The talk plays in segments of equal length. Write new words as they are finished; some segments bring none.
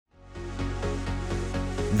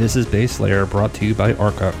This is Base Layer, brought to you by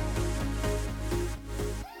Arca.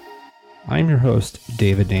 I'm your host,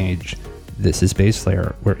 David Nage. This is Base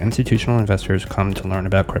Layer, where institutional investors come to learn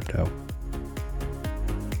about crypto.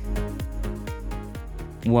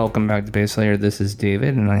 Welcome back to Base Layer. This is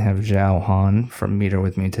David, and I have Xiao Han from Meter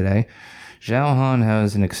with me today. Xiao Han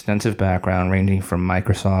has an extensive background ranging from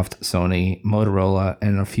Microsoft, Sony, Motorola,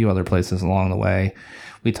 and a few other places along the way.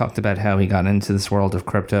 We talked about how he got into this world of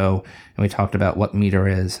crypto, and we talked about what Meter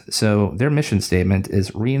is. So their mission statement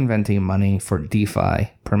is reinventing money for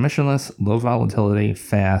DeFi, permissionless, low volatility,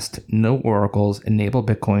 fast, no oracles, enable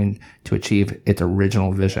Bitcoin to achieve its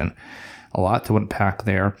original vision. A lot to unpack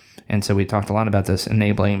there. And so we talked a lot about this,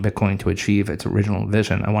 enabling Bitcoin to achieve its original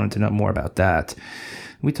vision. I wanted to know more about that.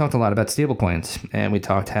 We talked a lot about stablecoins, and we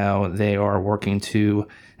talked how they are working to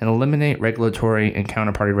eliminate regulatory and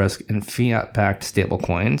counterparty risk in fiat-backed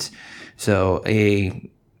stablecoins. So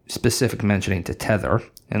a specific mentioning to Tether,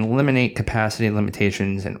 and eliminate capacity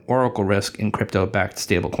limitations and oracle risk in crypto-backed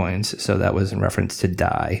stablecoins. So that was in reference to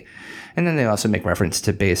DAI. And then they also make reference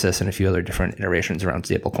to Basis and a few other different iterations around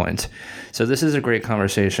stablecoins. So this is a great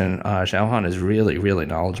conversation. Xiao Han is really, really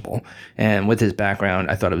knowledgeable. And with his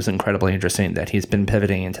background, I thought it was incredibly interesting that he's been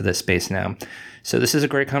pivoting into this space now. So this is a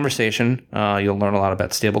great conversation. You'll learn a lot about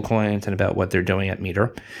stablecoins and about what they're doing at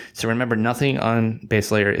Meter. So remember, nothing on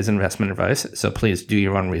Base Layer is investment advice. So please do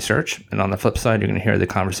your own research. And on the flip side, you're going to hear the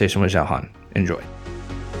conversation with Xiao Han. Enjoy.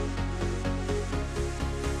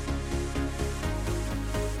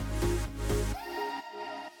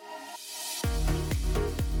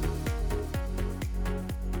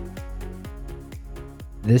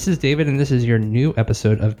 This is David, and this is your new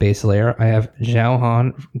episode of Base Layer. I have Xiao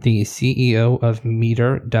Han, the CEO of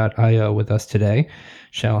Meter.io, with us today.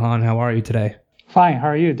 Xiao Han, how are you today? Fine. How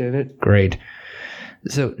are you, David? Great.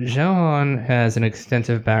 So Xiao Han has an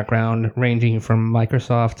extensive background ranging from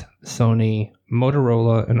Microsoft, Sony,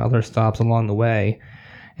 Motorola, and other stops along the way.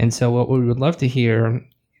 And so what we would love to hear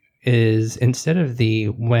is, instead of the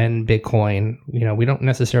when Bitcoin, we don't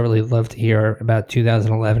necessarily love to hear about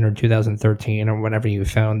 2011 or 2013 or whenever you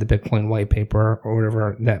found the Bitcoin white paper or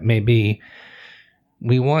whatever that may be.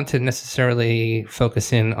 We want to necessarily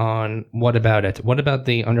focus in on what about it? What about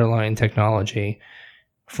the underlying technology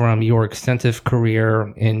from your extensive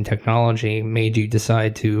career in technology made you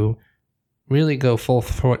decide to really go full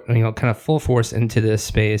force into this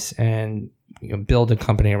space and build a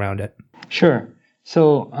company around it? Sure.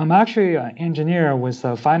 So I'm actually an engineer with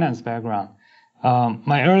a finance background.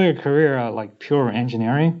 My earlier career, like pure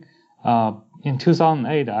engineering, in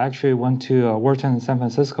 2008, I actually went to Wharton, San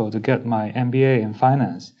Francisco to get my MBA in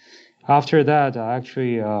finance. After that, I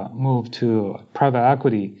actually moved to private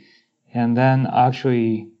equity, and then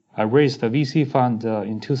actually I raised a VC fund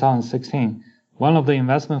in 2016. One of the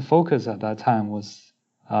investment focus at that time was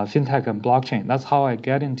fintech and blockchain. That's how I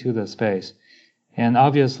get into the space. And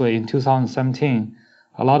obviously, in 2017,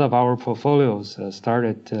 a lot of our portfolios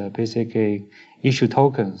started basically issue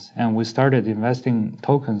tokens, and we started investing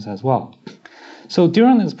tokens as well. So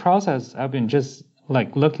during this process, I've been just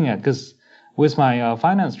looking at, because with my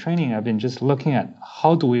finance training, I've been just looking at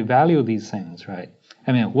how do we value these things, right?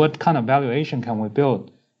 I mean, what kind of valuation can we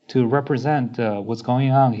build to represent what's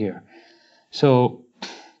going on here? So,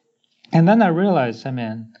 and then I realized,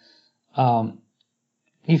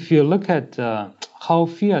 if you look at how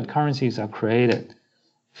fiat currencies are created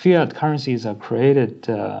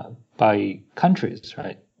by countries,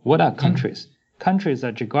 right? What are countries? Countries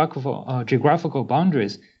are geographical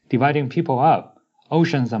boundaries dividing people up,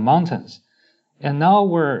 oceans and mountains. And now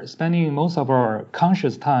we're spending most of our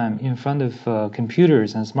conscious time in front of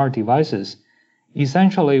computers and smart devices.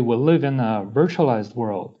 Essentially, we live in a virtualized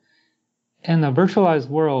world. In a virtualized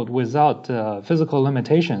world without physical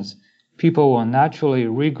limitations, people will naturally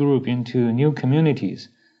regroup into new communities.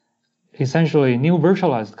 Essentially, new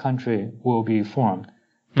virtualized country will be formed,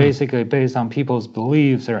 basically based on people's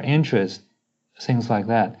beliefs or interests, things like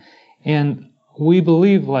that. And we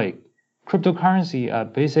believe cryptocurrency are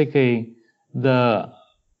basically the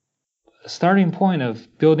starting point of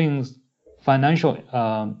building financial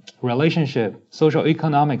relationship, social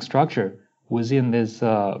economic structure within this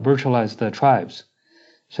virtualized tribes.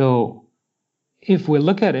 So if we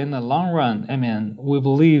look at it in the long run, we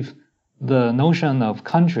believe the notion of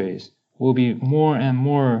countries will be more and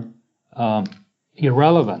more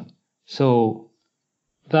irrelevant. So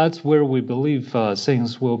that's where we believe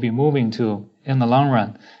things will be moving to in the long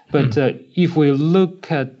run. But if we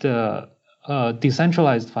look at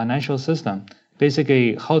decentralized financial system,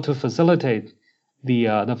 basically how to facilitate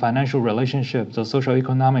the financial relationship, the social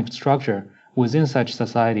economic structure within such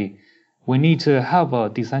society, we need to have a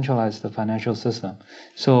decentralized financial system.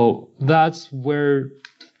 So that's where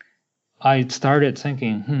I started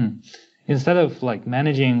thinking, instead of like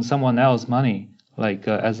managing someone else's money, like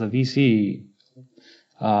as a VC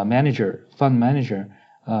fund manager,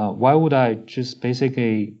 why would I just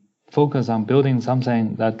basically focus on building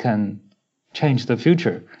something that can change the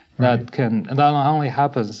future? Right. That only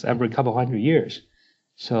happens every couple hundred years.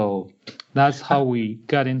 So that's how we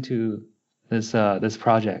got into this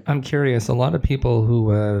project. I'm curious, a lot of people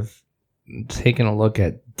who have taken a look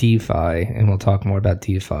at DeFi, and we'll talk more about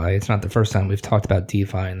DeFi. It's not the first time we've talked about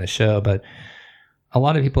DeFi in the show, but a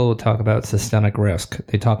lot of people talk about systemic risk.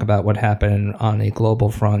 They talk about what happened on a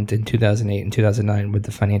global front in 2008 and 2009 with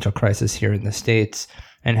the financial crisis here in the States,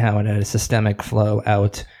 and how it had a systemic flow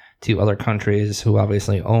out to other countries who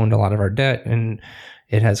obviously owned a lot of our debt, and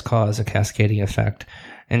it has caused a cascading effect.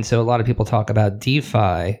 And so a lot of people talk about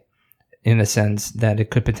DeFi in a sense that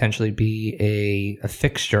it could potentially be a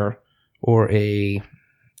fixture, or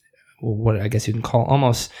what I guess you can call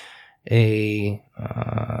almost a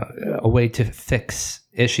way to fix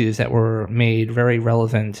issues that were made very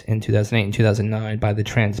relevant in 2008 and 2009 by the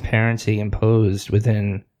transparency imposed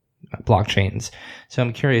within blockchains. So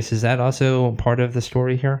I'm curious, is that also part of the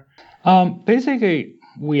story here? Basically,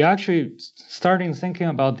 we actually starting thinking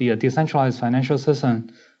about the decentralized financial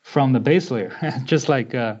system from the base layer, just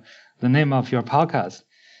like the name of your podcast.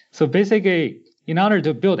 So basically, in order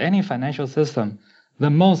to build any financial system, the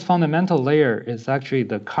most fundamental layer is actually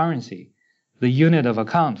the currency, the unit of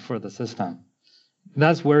account for the system.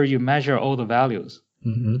 That's where you measure all the values.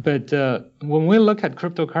 Mm-hmm. But when we look at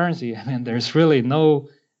cryptocurrency, I mean, there's really no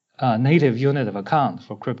native unit of account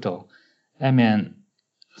for crypto. I mean,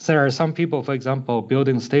 there are some people, for example,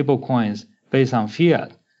 building stable coins based on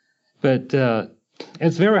fiat. But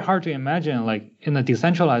it's very hard to imagine, like in a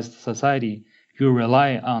decentralized society, you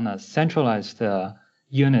rely on a centralized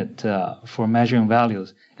unit for measuring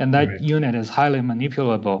values, and that right. unit is highly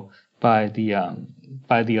manipulable by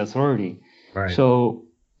the authority. Right. So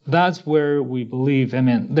that's where we believe. I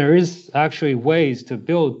mean, there is actually ways to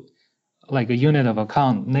build like a unit of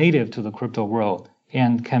account native to the crypto world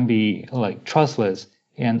and can be like trustless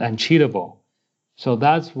and uncheatable. So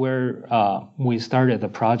that's where we started the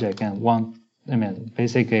project and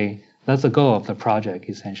basically that's the goal of the project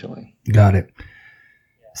essentially. Got it.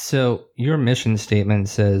 So your mission statement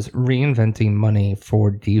says reinventing money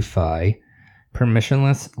for DeFi,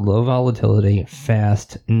 permissionless, low volatility,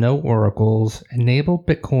 fast, no oracles, enable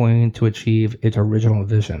Bitcoin to achieve its original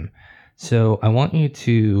vision. So I want you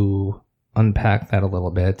to unpack that a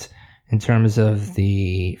little bit in terms of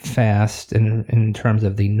the fast and in terms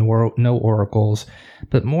of the no oracles,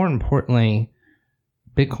 but more importantly,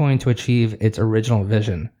 Bitcoin to achieve its original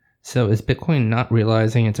vision. So is Bitcoin not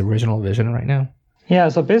realizing its original vision right now? Yeah,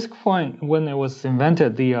 so Bitcoin, when it was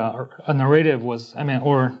invented, a narrative was, a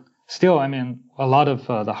lot of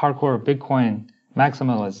the hardcore Bitcoin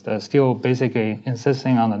maximalists still basically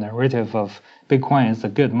insisting on the narrative of Bitcoin is the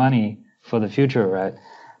good money for the future, right?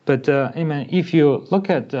 But if you look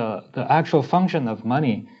at the actual function of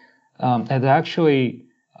money, it actually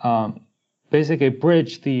basically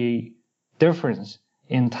bridge the difference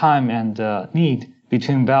in time and need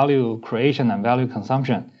between value creation and value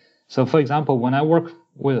consumption. So, for example, when I work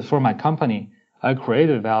for my company, I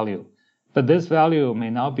created value, but this value may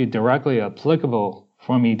not be directly applicable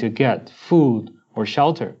for me to get food or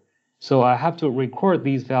shelter. So I have to record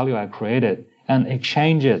these value I created and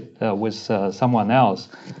exchange it with someone else.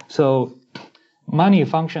 So money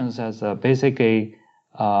functions as basically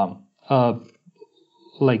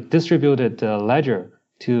like distributed ledger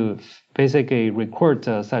to basically record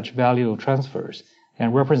such value transfers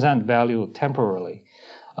and represent value temporarily.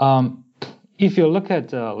 If you look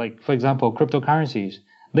at, for example, cryptocurrencies,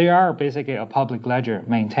 they are basically a public ledger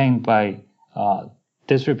maintained by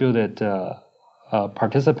distributed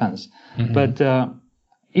participants. Mm-hmm. But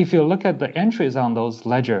if you look at the entries on those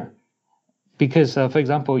ledger, because, for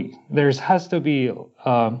example, has to be,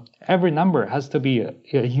 every number has to be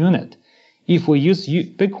a unit. If we use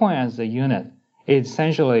Bitcoin as a unit,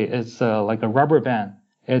 essentially it's like a rubber band.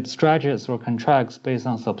 It stretches or contracts based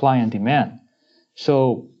on supply and demand.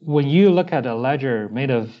 So when you look at a ledger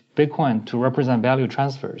made of Bitcoin to represent value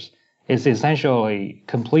transfers, it's essentially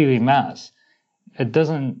completely mass.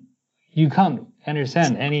 You can't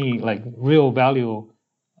understand any like real value,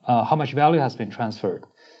 how much value has been transferred.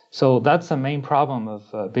 So that's the main problem of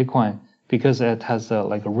Bitcoin, because it has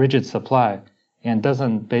a rigid supply and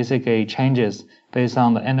doesn't basically changes based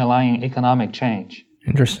on the underlying economic change.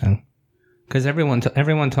 Interesting. Because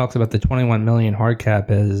everyone talks about the 21 million hard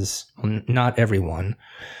cap as, well, not everyone,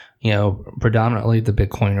 predominantly the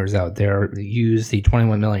Bitcoiners out there use the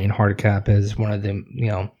 21 million hard cap as one of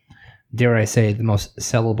the, dare I say, the most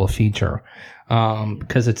sellable feature,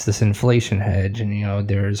 because it's this inflation hedge, and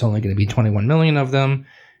there's only going to be 21 million of them.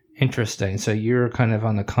 Interesting. So you're kind of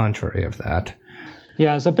on the contrary of that.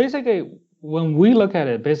 Yeah. So basically, when we look at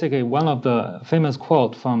it, basically one of the famous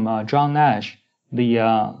quote from John Nash, the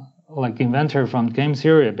inventor from game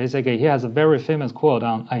theory, basically he has a very famous quote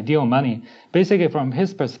on ideal money. Basically, from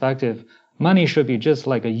his perspective, money should be just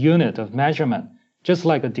like a unit of measurement, just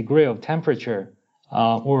like a degree of temperature,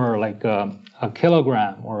 or like a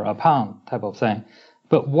kilogram or a pound type of thing.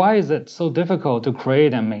 But why is it so difficult to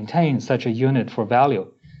create and maintain such a unit for value?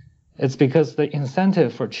 It's because the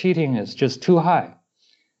incentive for cheating is just too high.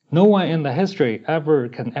 No one in the history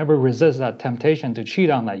can ever resist that temptation to cheat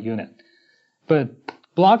on that unit. But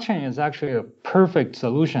blockchain is actually a perfect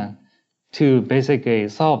solution to basically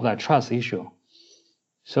solve that trust issue.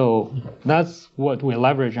 So that's what we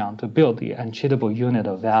leverage on to build the uncheatable unit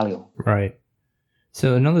of value. Right.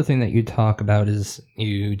 So another thing that you talk about is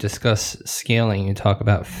you discuss scaling. You talk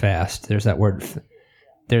about fast. There's that word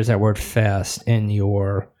fast in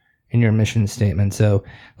your mission statement. So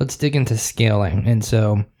let's dig into scaling. And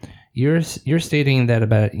so you're stating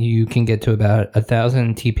that you can get to about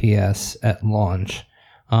 1,000 TPS at launch.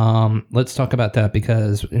 Let's talk about that,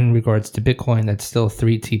 because in regards to Bitcoin, that's still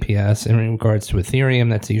 3 TPS. And in regards to Ethereum,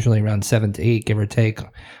 that's usually around 7 to 8, give or take,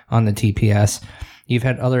 on the TPS. You've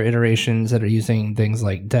had other iterations that are using things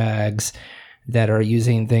like DAGs, that are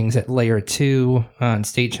using things at layer 2 on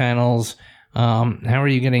state channels. How are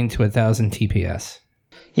you getting to 1,000 TPS?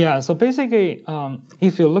 Yeah, so basically,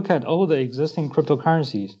 if you look at all the existing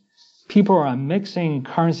cryptocurrencies, people are mixing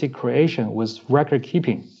currency creation with record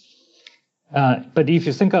keeping. But if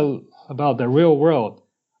you think about the real world,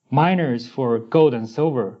 miners for gold and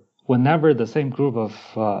silver were never the same group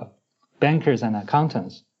of bankers and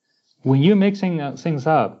accountants. When you're mixing things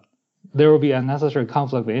up, there will be unnecessary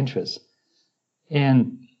conflict of interest.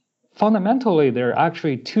 And fundamentally, there are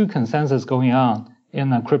actually two consensus going on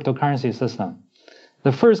in a cryptocurrency system.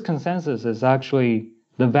 The first consensus is actually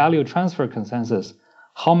the value transfer consensus,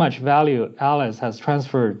 how much value Alice has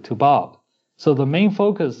transferred to Bob. So the main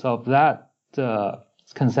focus of that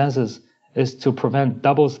consensus is to prevent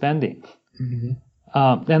double spending.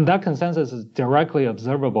 Mm-hmm. And that consensus is directly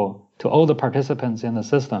observable to all the participants in the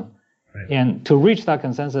system. Right. And to reach that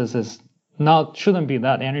consensus shouldn't be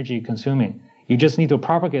that energy consuming. You just need to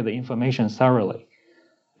propagate the information thoroughly.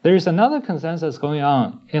 There is another consensus going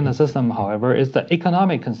on in the system, however, is the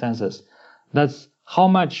economic consensus. That's how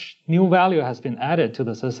much new value has been added to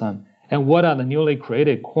the system and what are the newly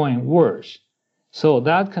created coin worth. So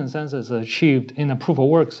that consensus is achieved in a proof of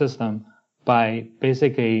work system by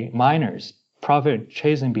basically miners, profit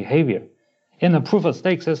chasing behavior. In the proof of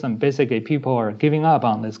stake system, basically people are giving up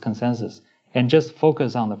on this consensus and just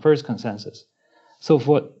focus on the first consensus. So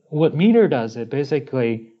what Meter does is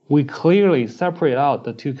basically we clearly separate out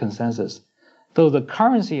the two consensus. So the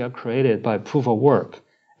currency are created by proof of work,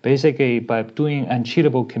 basically by doing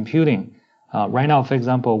uncheatable computing. Right now, for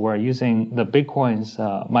example, we're using the Bitcoin's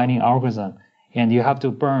mining algorithm, and you have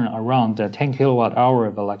to burn around 10 kilowatt hour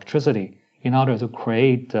of electricity in order to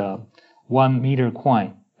create 1 Meter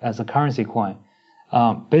coin as a currency coin.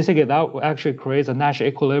 Basically, that actually creates a Nash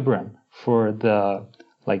equilibrium for the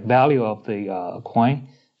value of the coin.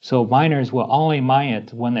 So miners will only mine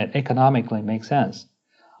it when it economically makes sense.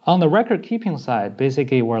 On the record keeping side,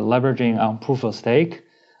 basically we're leveraging on proof of stake.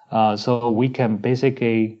 So we can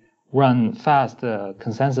basically run fast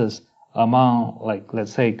consensus among,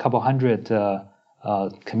 let's say, a couple hundred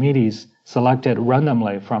committees selected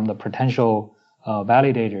randomly from the potential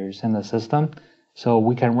validators in the system. So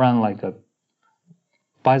we can run like a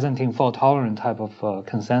Byzantine fault tolerant type of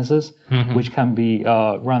consensus, mm-hmm. which can be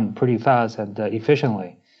run pretty fast and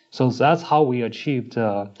efficiently. So that's how we achieved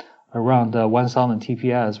around 1,000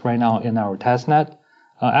 TPS right now in our testnet.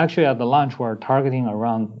 Actually, at the launch, we're targeting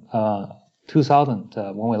around 2,000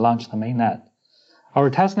 when we launch the mainnet. Our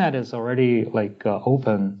testnet is already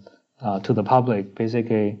open to the public.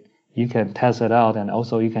 Basically, you can test it out, and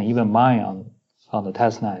also you can even mine on the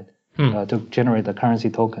testnet to generate the currency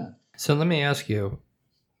token. So let me ask you.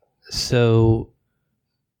 So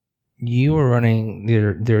you were running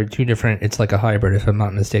there are two different. It's like a hybrid, if I'm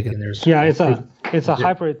not mistaken. It's a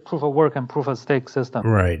hybrid proof of work and proof of stake system.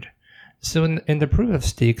 Right. So in the proof of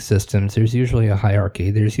stake systems, there's usually a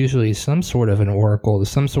hierarchy. There's usually some sort of an oracle,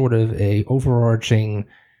 some sort of a overarching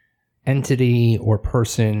entity or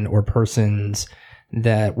person or persons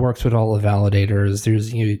that works with all the validators.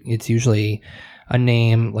 It's usually a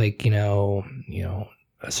name like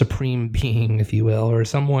a supreme being, if you will, or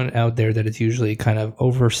someone out there that is usually kind of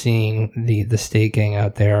overseeing the staking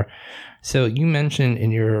out there. So you mentioned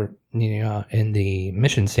in your in the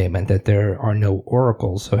mission statement that there are no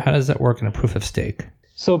oracles. So how does that work in a proof of stake?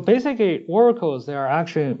 So basically, oracles, they are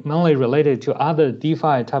actually mainly related to other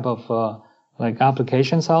DeFi type of like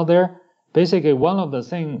applications out there. Basically, one of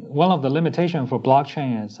the limitation for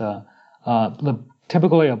blockchain is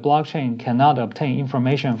typically a blockchain cannot obtain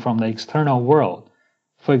information from the external world.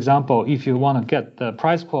 For example, if you want to get the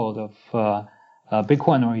price quote of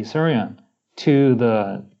Bitcoin or Ethereum to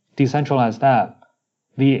the decentralized app,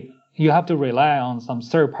 you have to rely on some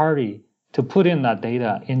third party to put in that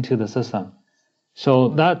data into the system. So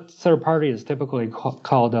that third party is typically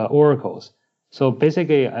called oracles. So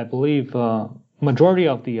basically, I believe majority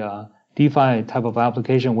of the DeFi type of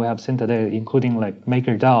application we have seen today, including like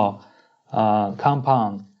MakerDAO,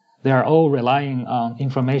 Compound, they are all relying on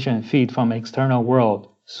information feed from external world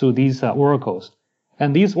through these oracles.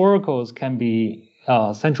 And these oracles can be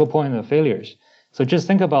central point of failures. So just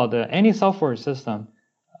think about any software system.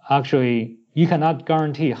 Actually, you cannot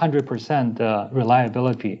guarantee 100%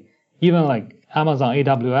 reliability. Even like Amazon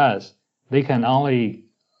AWS, they can only,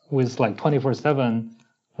 with like 24/7,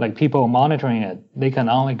 like people monitoring it, they can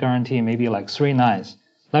only guarantee maybe like 3 nines.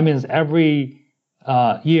 That means every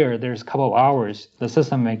year there's a couple of hours the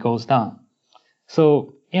system may goes down.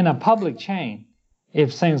 So in a public chain,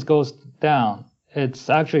 if things goes down, it's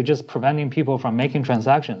actually just preventing people from making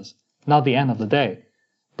transactions, not the end of the day.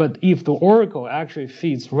 But if the oracle actually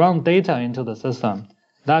feeds wrong data into the system,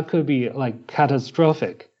 that could be like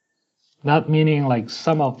catastrophic. That meaning like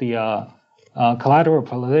some of the collateral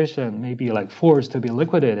position may be like forced to be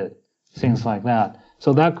liquidated, things like that.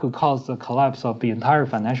 So that could cause the collapse of the entire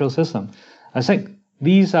financial system. I think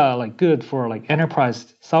these are like good for like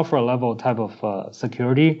enterprise software level type of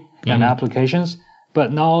security and applications,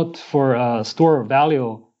 but not for a store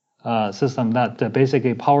value system that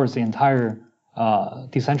basically powers the entire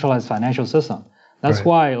decentralized financial system. That's Right.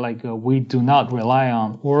 why like we do not rely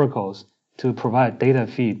on oracles to provide data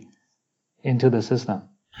feed into the system.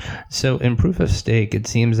 So in proof of stake, it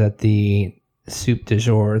seems that the soup du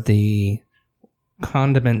jour, the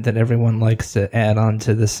condiment that everyone likes to add on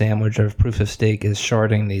to the sandwich of proof of stake is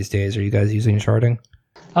sharding these days. Are you guys using sharding?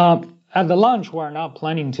 At the launch, we're not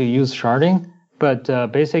planning to use sharding, but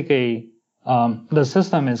basically the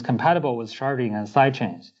system is compatible with sharding and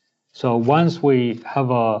sidechains. So once we have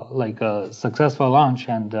a successful launch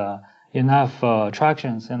and enough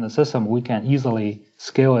tractions in the system, we can easily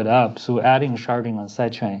scale it up through adding sharding and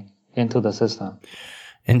sidechain into the system.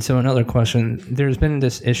 And so another question, there's been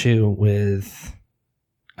this issue with,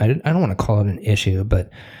 I don't want to call it an issue, but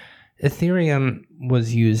Ethereum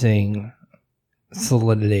was using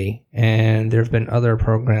Solidity, and there have been other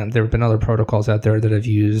protocols out there that have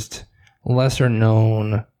used lesser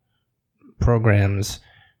known programs,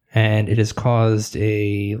 and it has caused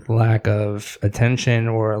a lack of attention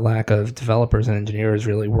or a lack of developers and engineers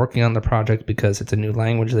really working on the project because it's a new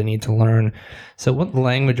language they need to learn. So what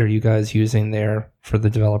language are you guys using there for the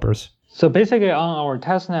developers? So basically on our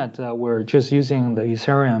testnet, we're just using the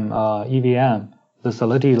Ethereum EVM, the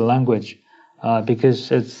Solidity language,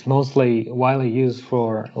 because it's mostly widely used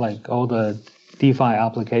for like all the DeFi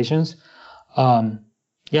applications.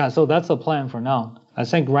 So that's the plan for now. I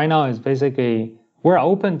think right now is basically we're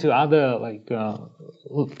open to other like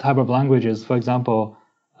type of languages. For example,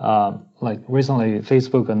 like recently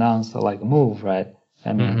Facebook announced like Move, right?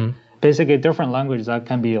 I mean, basically different languages that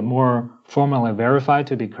can be more formally verified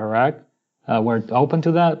to be correct. We're open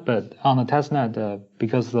to that, but on the testnet,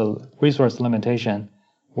 because of the resource limitation,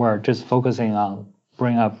 we're just focusing on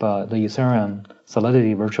bring up the Ethereum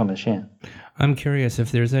Solidity virtual machine. I'm curious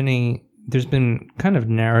if there's been kind of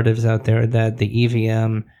narratives out there that the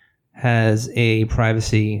EVM has a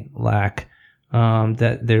privacy lack,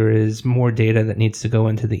 that there is more data that needs to go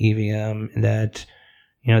into the EVM, that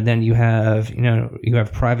then you have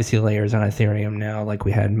privacy layers on Ethereum now, like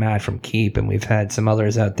we had Matt from Keep, and we've had some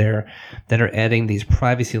others out there that are adding these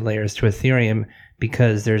privacy layers to Ethereum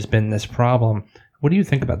because there's been this problem. What do you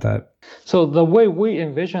think about that? So the way we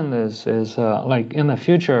envision this is like in the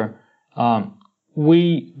future, the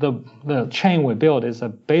chain we build is a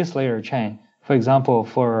base layer chain, for example,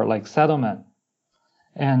 for like settlement.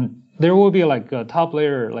 And there will be like a top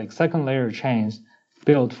layer, like second layer chains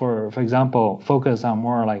built for example, focus on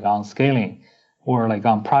more like on scaling or like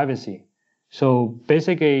on privacy. So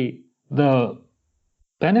basically the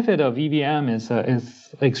benefit of EVM is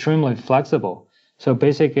extremely flexible. So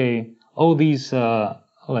basically all these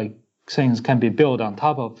like things can be built on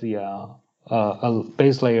top of the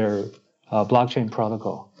base layer blockchain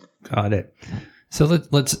protocol. Got it. So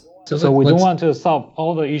let's we don't want to solve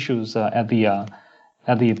all the issues at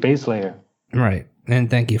the base layer. Right. And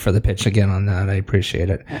thank you for the pitch again on that. I appreciate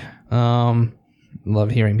it.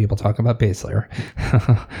 Love hearing people talk about base layer.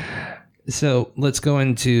 So let's go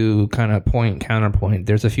into kind of counterpoint.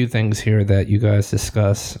 There's a few things here that you guys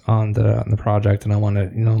discuss on the project, and I want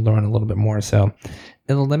to learn a little bit more. So,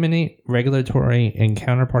 eliminate regulatory and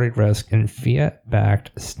counterparty risk in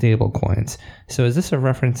fiat-backed stablecoins. So, is this a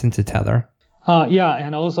reference into Tether? Yeah,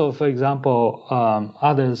 and also, for example,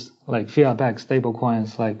 others like fiat-backed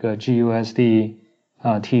stablecoins like GUSD,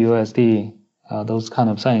 TUSD, those kind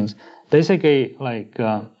of things. Basically,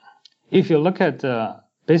 if you look at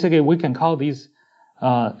basically, we can call these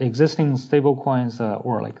existing stable coins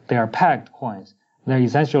or they are pegged coins. They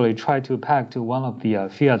essentially try to peg to one of the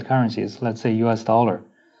fiat currencies, let's say US dollar.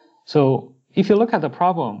 So if you look at the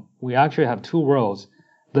problem, we actually have two worlds,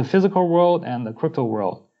 the physical world and the crypto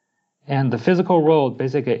world. And the physical world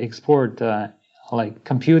basically export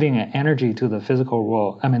computing and energy to the physical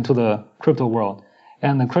world, to the crypto world.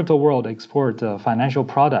 And the crypto world export financial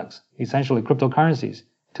products, essentially cryptocurrencies,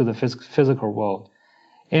 to the physical world.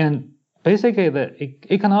 And basically, the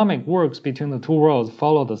economic works between the two worlds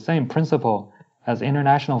follow the same principle as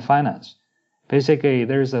international finance. Basically,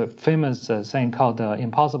 there's a famous saying called the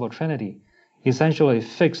impossible trinity. Essentially,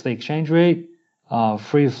 fixed exchange rate,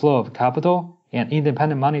 free flow of capital, and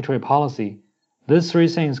independent monetary policy. These three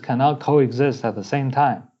things cannot coexist at the same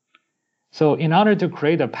time. So in order to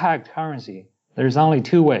create a pegged currency, there's only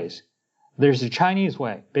two ways. There's the Chinese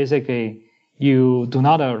way. Basically, you do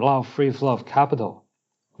not allow free flow of capital,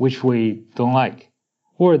 which we don't like.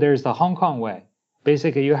 Or there's the Hong Kong way.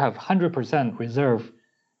 Basically, you have 100% reserve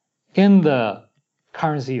in the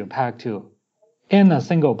currency you peg to in a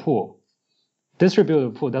single pool.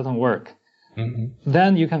 Distributed pool doesn't work. Mm-hmm.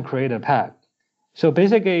 Then you can create a peg. So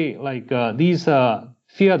basically, these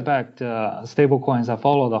fiat-backed stablecoins that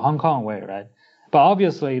follow the Hong Kong way, right? But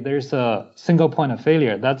obviously, there's a single point of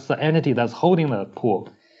failure. That's the entity that's holding the pool.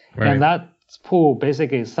 Right. And that pool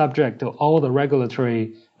basically is subject to all the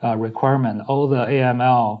regulatory requirement, all the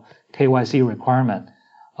AML, KYC requirement.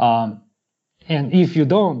 And if you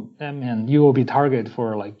don't, you will be targeted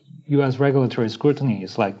for U.S. regulatory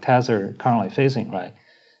scrutinies like Tether currently facing, right?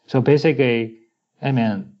 So basically,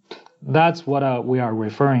 that's what we are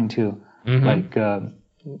referring to.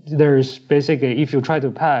 Mm-hmm. There's basically, if you try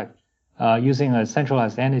to peg using a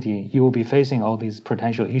centralized entity, you will be facing all these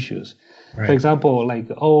potential issues. Right. For example,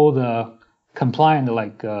 all the compliant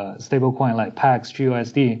stablecoin like PAX,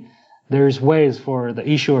 GUSD, there's ways for the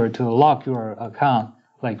issuer to lock your account,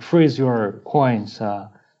 freeze your coins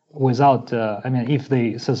without, if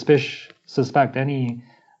they suspect any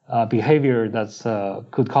behavior that's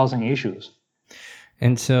could cause any issues.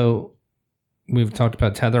 And so we've talked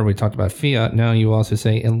about Tether, we talked about fiat. Now you also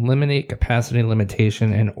say eliminate capacity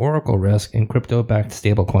limitation and oracle risk in crypto-backed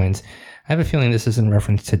stablecoins. I have a feeling this is in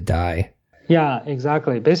reference to DAI. Yeah,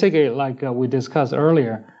 exactly. Basically, we discussed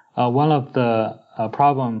earlier, one of the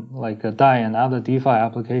problem DAI and other DeFi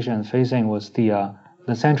applications facing was the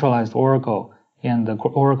centralized oracle and the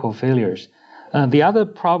oracle failures. The other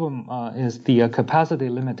problem is the capacity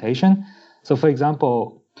limitation. So, for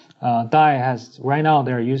example, DAI has right now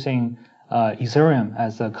they're using Ethereum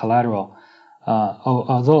as a collateral,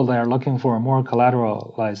 although they are looking for more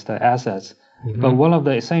collateralized assets. Mm-hmm. But one of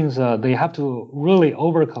the things they have to really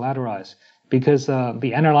over collateralize because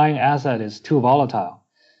the underlying asset is too volatile.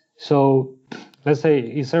 So let's say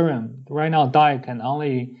Ethereum right now DAI can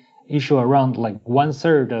only issue around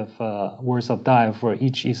 1/3 of worth of DAI for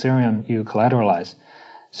each Ethereum you collateralize.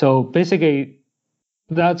 So basically,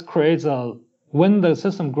 that creates when the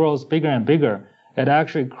system grows bigger and bigger, it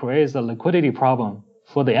actually creates a liquidity problem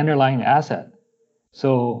for the underlying asset.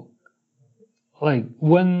 So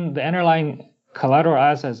when the underlying collateral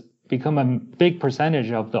assets become a big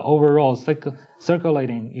percentage of the overall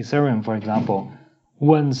circulating Ethereum, for example,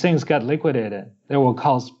 when things get liquidated, it will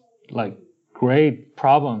cause great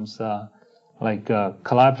problems,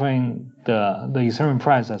 collapsing the Ethereum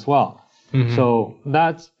price as well. Mm-hmm. So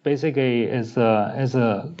that's basically is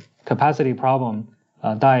a capacity problem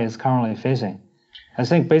DAI is currently facing. I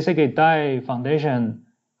think basically DAI Foundation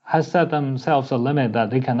has set themselves a limit that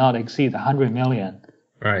they cannot exceed 100 million.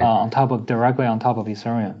 Right. Directly on top of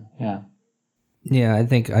Ethereum. Yeah. Yeah, I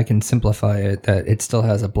think I can simplify it that it still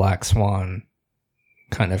has a black swan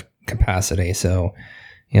kind of capacity. So,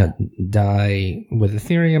 DAI with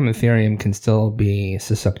Ethereum can still be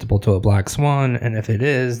susceptible to a black swan. And if it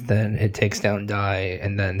is, then it takes down DAI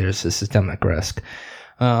and then there's a systemic risk.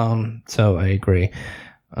 So I agree.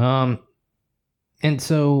 And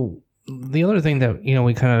so the other thing that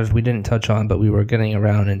we didn't touch on, but we were getting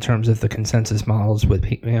around in terms of the consensus models with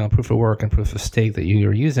proof of work and proof of stake that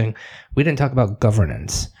you're using, we didn't talk about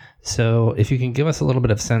governance. So if you can give us a little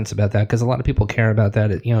bit of sense about that, because a lot of people care about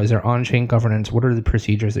that. Is there on-chain governance? What are the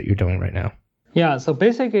procedures that you're doing right now? Yeah, so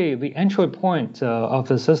basically the entry point of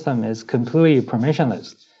the system is completely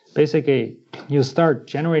permissionless. Basically, you start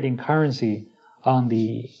generating currency on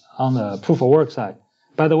the proof of work side.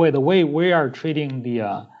 By the way we are treating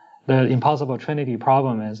the impossible trinity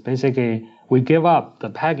problem is basically we give up the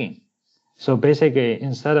pegging. So basically,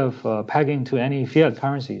 instead of pegging to any fiat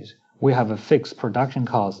currencies, we have a fixed production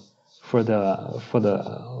cost for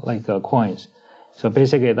the coins. So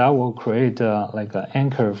basically, that will create like an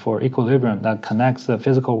anchor for equilibrium that connects the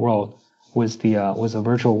physical world with the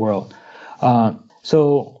virtual world.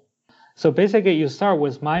 So basically, you start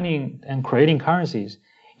with mining and creating currencies,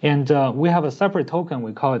 and we have a separate token.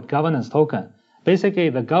 We call it governance token. Basically,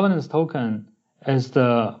 the governance token is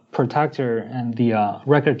the protector and the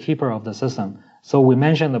record keeper of the system. So we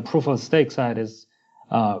mentioned the proof of stake side is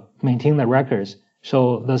maintain the records.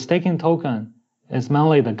 So the staking token is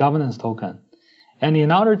mainly the governance token. And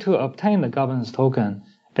in order to obtain the governance token,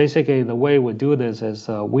 basically the way we do this is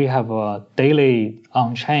we have a daily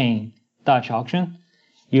on-chain Dutch auction.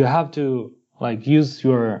 You have to use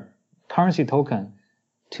your currency token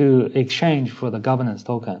to exchange for the governance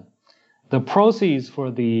token. The proceeds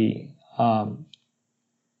for the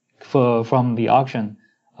from the auction,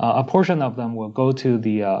 a portion of them will go to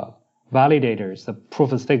the validators, the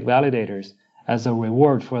proof of stake validators, as a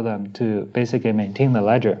reward for them to basically maintain the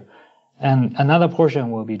ledger. And another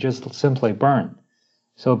portion will be just simply burned.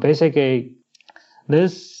 So basically,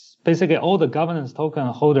 all the governance token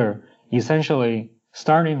holder essentially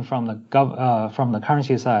starting from the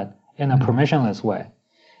currency side in a permissionless way.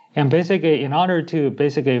 And basically, in order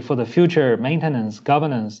to for the future maintenance,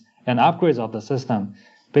 governance, and upgrades of the system,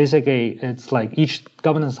 basically it's like each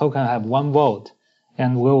governance token have one vote,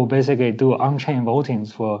 and we will basically do on-chain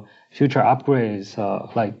votings for future upgrades,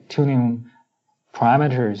 like tuning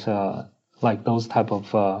parameters, like those type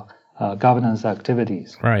of governance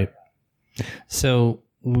activities. Right. So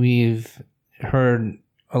we've heard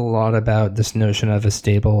a lot about this notion of a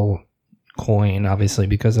stable coin, obviously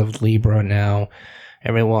because of Libra now.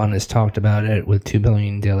 Everyone has talked about it with 2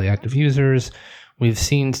 billion daily active users. We've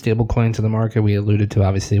seen stable coins in the market. We alluded to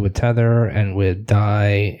obviously with Tether and with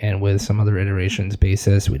DAI and with some other iterations,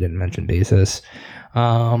 Basis. We didn't mention Basis.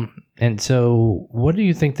 And so what do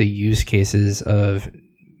you think the use cases of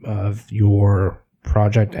your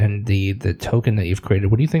project and the token that you've created,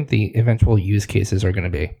 what do you think the eventual use cases are going to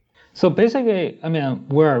be? So basically,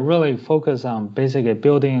 we're really focused on basically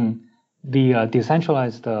building the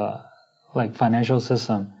decentralized financial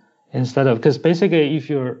system instead of, because basically if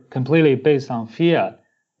you're completely based on fiat,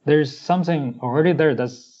 there's something already there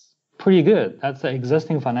that's pretty good. That's the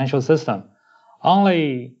existing financial system.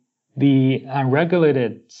 Only the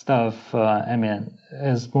unregulated stuff,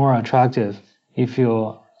 is more attractive if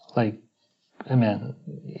you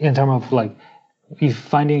in terms of if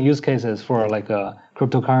finding use cases for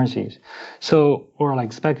cryptocurrencies, so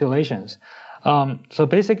or speculations. So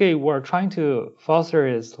basically, we're trying to foster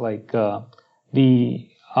is the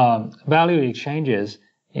value exchanges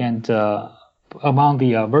and among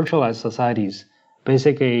the virtualized societies.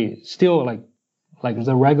 Basically, still like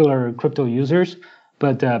the regular crypto users,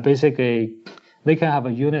 but basically they can have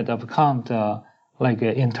a unit of account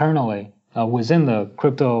internally within the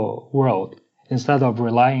crypto world instead of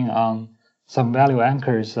relying on some value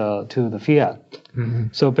anchors to the fiat. Mm-hmm.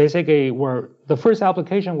 So basically, the first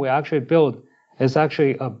application we actually built is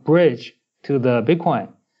actually a bridge to the Bitcoin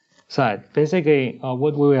side. Basically,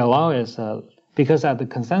 what we allow is, because at the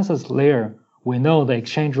consensus layer, we know the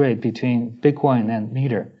exchange rate between Bitcoin and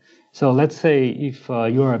Meter. So let's say if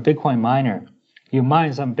you're a Bitcoin miner, you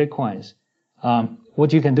mine some Bitcoins.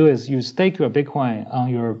 What you can do is you stake your Bitcoin on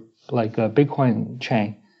your Bitcoin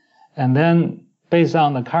chain. And then based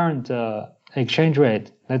on the current exchange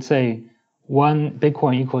rate, let's say 1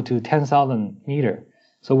 Bitcoin equal to 10,000 Meter.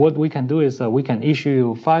 So what we can do is we can issue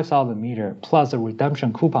you 5,000 Meter plus a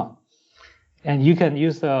redemption coupon. And you can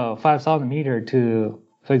use the 5,000 Meter to,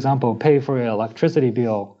 for example, pay for your electricity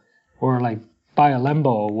bill or buy a Lambo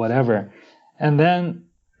or whatever. And then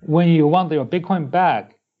when you want your Bitcoin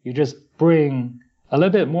back, you just bring a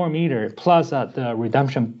little bit more Meter plus the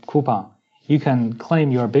redemption coupon. You can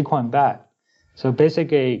claim your Bitcoin back. So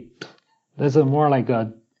basically, this is more like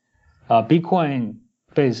a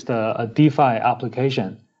Bitcoin-based DeFi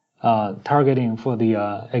application targeting for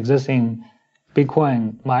the existing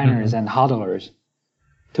Bitcoin miners and hodlers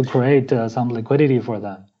to create some liquidity for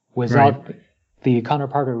them without the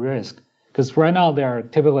counterparty risk. Because right now there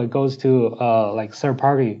typically goes to like third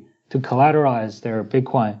party to collateralize their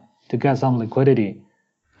Bitcoin to get some liquidity.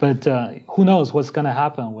 But who knows what's going to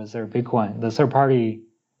happen with their Bitcoin? The third party,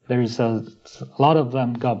 there's a lot of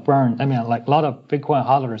them got burned. I mean, like a lot of Bitcoin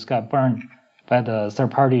hodlers got burned by the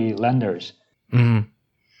third party lenders. Mm-hmm.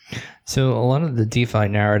 So a lot of the DeFi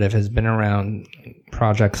narrative has been around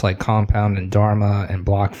projects like Compound and Dharma and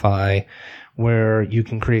BlockFi, where you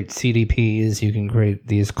can create CDPs, you can create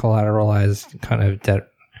these collateralized kind of debt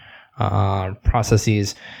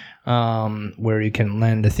processes where you can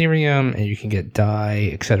lend Ethereum and you can get DAI,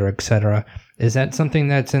 et cetera, et cetera. Is that something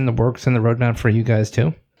that's in the works in the roadmap for you guys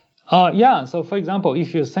too? Yeah. So for example,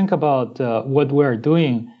 if you think about what we're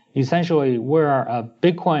doing, essentially we're a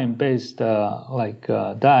Bitcoin-based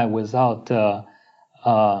DAI without,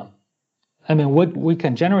 what we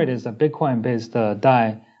can generate is a Bitcoin-based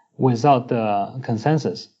DAI without the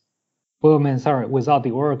consensus. Without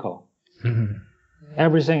the Oracle. Mm-hmm.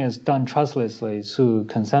 Everything is done trustlessly through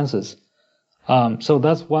consensus. So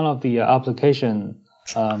that's one of the application,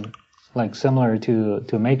 similar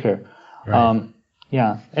to Maker. Right.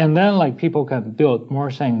 And then people can build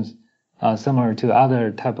more things similar to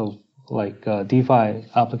other type of DeFi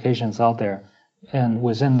applications out there, and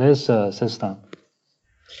within this system,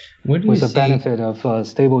 with the benefit of a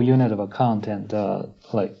stable unit of account and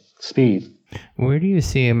speed. Where do you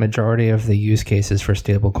see a majority of the use cases for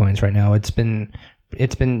stablecoins right now? It's been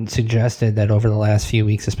suggested that over the last few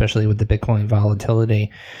weeks, especially with the Bitcoin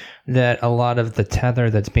volatility, that a lot of the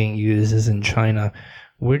tether that's being used is in China.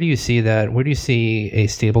 Where do you see that? Where do you see a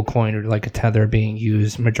stablecoin or like a tether being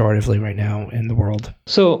used majoritively right now in the world?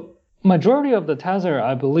 So majority of the tether,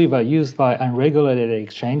 I believe, are used by unregulated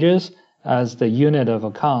exchanges as the unit of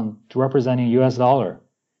account representing US dollar.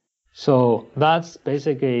 So that's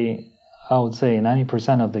basically, I would say,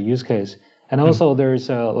 90% of the use case. And also there's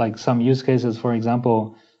some use cases, for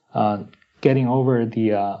example, getting over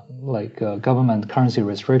the government currency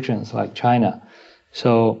restrictions like China.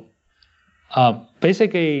 So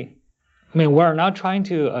basically, we're not trying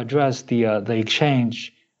to address the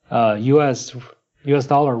exchange US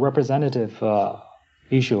dollar representative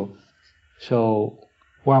issue. So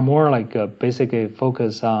we're more basically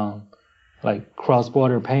focused on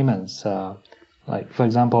cross-border payments. For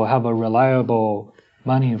example, have a reliable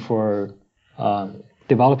money for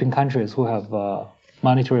developing countries who have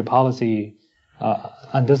monetary policy,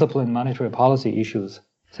 undisciplined monetary policy issues,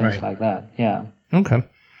 things like that. Yeah. Okay.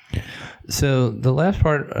 So the last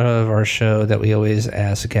part of our show that we always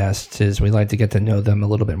ask guests is we like to get to know them a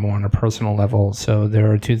little bit more on a personal level. So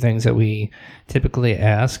there are two things that we typically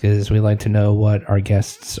ask is we like to know what our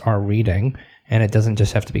guests are reading. And it doesn't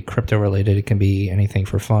just have to be crypto related. It can be anything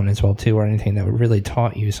for fun as well too, or anything that really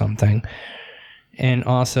taught you something. And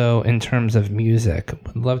also in terms of music,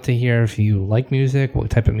 would love to hear if you like music, what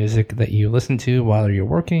type of music that you listen to while you're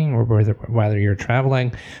working or while you're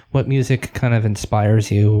traveling, what music kind of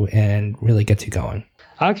inspires you and really gets you going.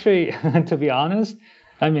 Actually, to be honest,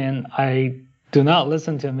 I do not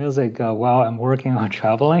listen to music while I'm working or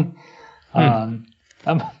traveling. I'm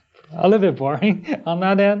a little bit boring on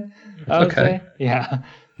that end. I would say. Yeah.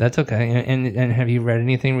 That's okay. And have you read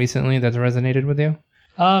anything recently that's resonated with you?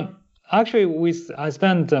 Actually, I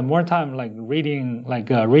spent more time reading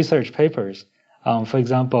research papers. For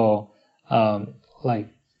example,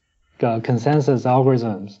 consensus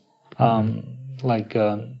algorithms, on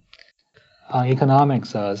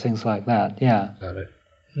economics, things like that. Yeah. Got it.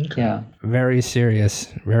 Okay. Yeah. Very serious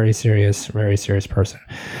person.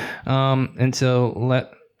 And so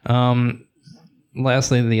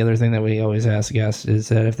lastly, the other thing that we always ask guests is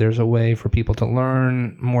that if there's a way for people to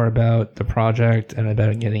learn more about the project and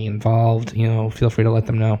about getting involved, feel free to let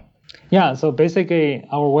them know. Yeah, so basically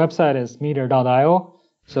our website is meter.io.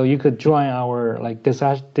 So you could join our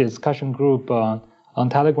discussion group on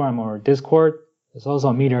Telegram or Discord. It's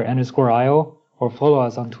also meter_io, or follow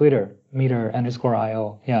us on Twitter,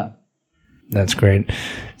 meter_io. Yeah. That's great.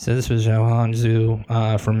 So this was Xiaohan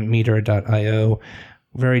Zhu from meter.io.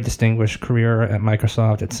 Very distinguished career at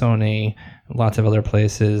Microsoft, at Sony, lots of other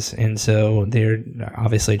places. And so they're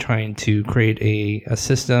obviously trying to create a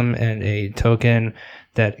system and a token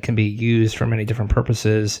that can be used for many different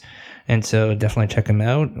purposes. And so definitely check them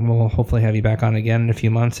out. And we'll hopefully have you back on again in a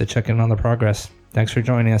few months to check in on the progress. Thanks for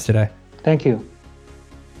joining us today. Thank you.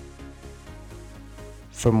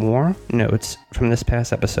 For more notes from this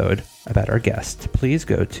past episode about our guest, please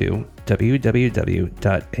go to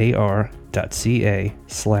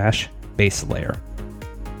www.ar.ca/baselayer.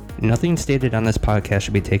 Nothing stated on this podcast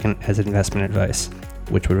should be taken as investment advice,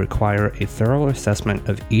 which would require a thorough assessment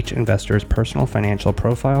of each investor's personal financial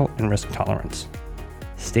profile and risk tolerance.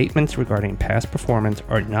 Statements regarding past performance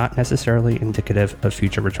are not necessarily indicative of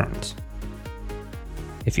future returns.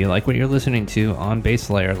 If you like what you're listening to on Base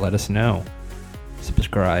Layer, let us know.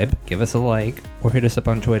 Subscribe, give us a like, or hit us up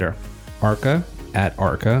on Twitter. Arca at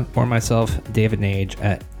Arca, or myself, David Nage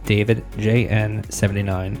at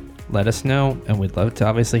DavidJN79. Let us know, and we'd love to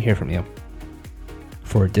obviously hear from you.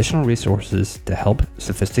 For additional resources to help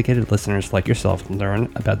sophisticated listeners like yourself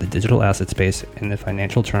learn about the digital asset space in the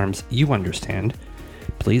financial terms you understand,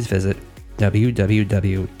 please visit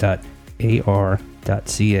www.ar.ca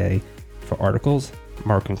for articles,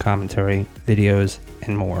 market commentary, videos,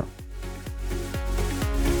 and more.